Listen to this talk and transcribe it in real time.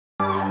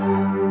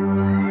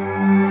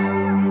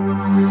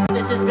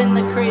has been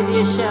the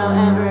craziest show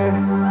ever.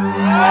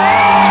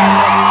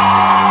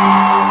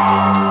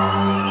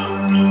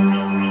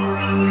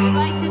 I'd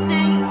like to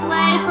thank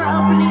Sway for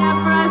opening up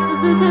for us.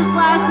 This is his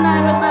last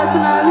night with us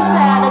and I'm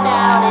sad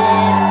about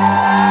it.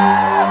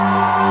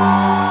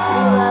 We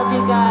love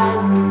you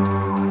guys.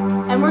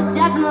 And we're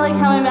definitely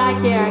coming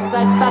back here because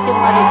I fucking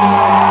love it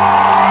here.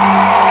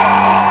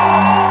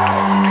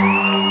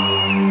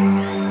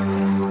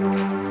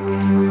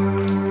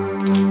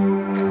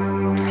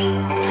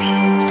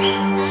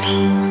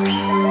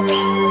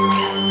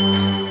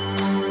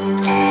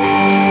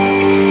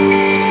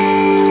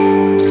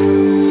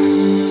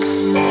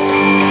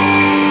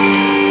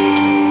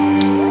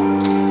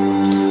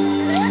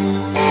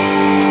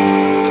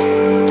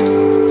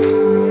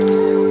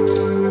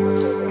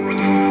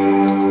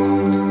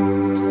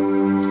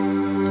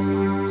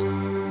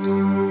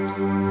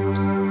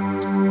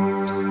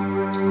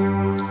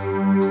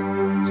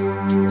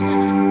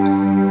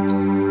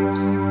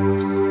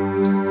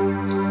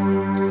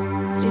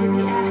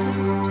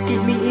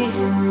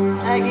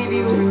 I gave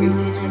you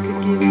everything I could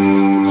give you.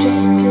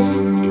 Tried to take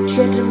it,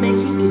 tried to make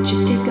it, get you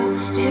take out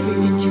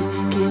everything you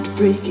can't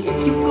break.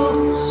 If you go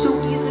so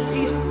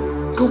easily,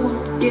 go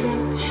on, get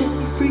out, set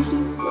me free.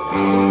 But I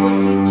will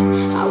wait,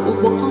 I will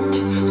want,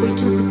 wait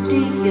till the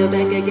day you're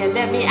back again.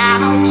 Let me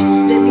out,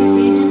 let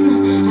me in.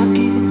 I've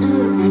given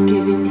up, not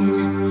giving in.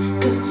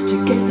 'Cause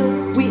together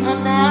we are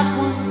not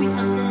one, we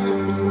are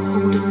nothing. We're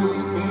holding on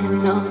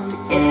and on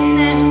together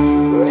now,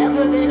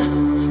 forever now.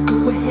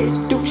 Go ahead,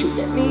 don't you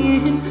let me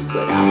in.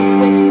 But I will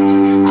wait,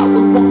 I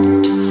will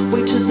want,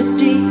 wait till the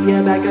day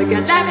you're back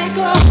again. Let me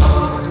go.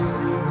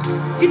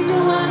 You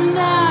know I'm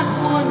not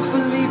one for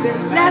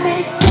leaving. Let me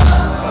go.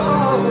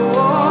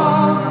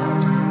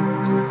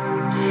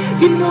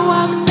 You know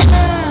I'm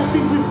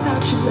nothing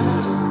without your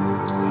love.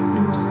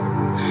 No,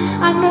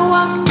 I know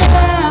I'm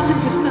nothing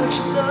without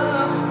your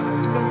love.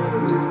 No,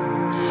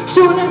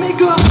 so let me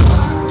go.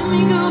 Let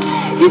me go.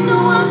 You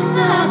know I'm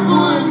not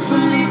one for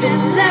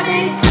leaving. Let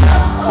me go.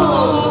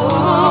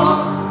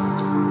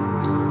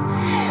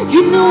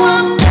 You know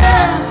I'm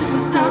nothing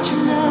without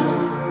your love.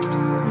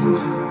 No,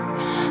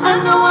 I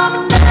know I'm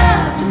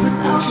nothing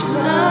without your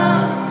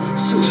love.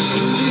 So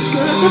please,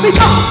 girl, let me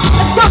go.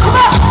 Let's go, come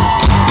on.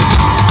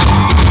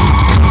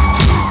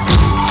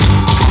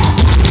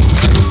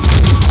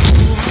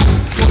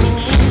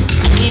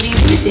 Give you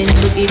everything I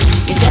could give.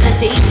 You're trying to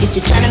take it,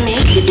 you're trying to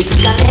make it. You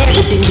got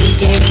everything we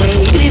can't bring.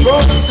 You go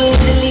so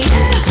easily.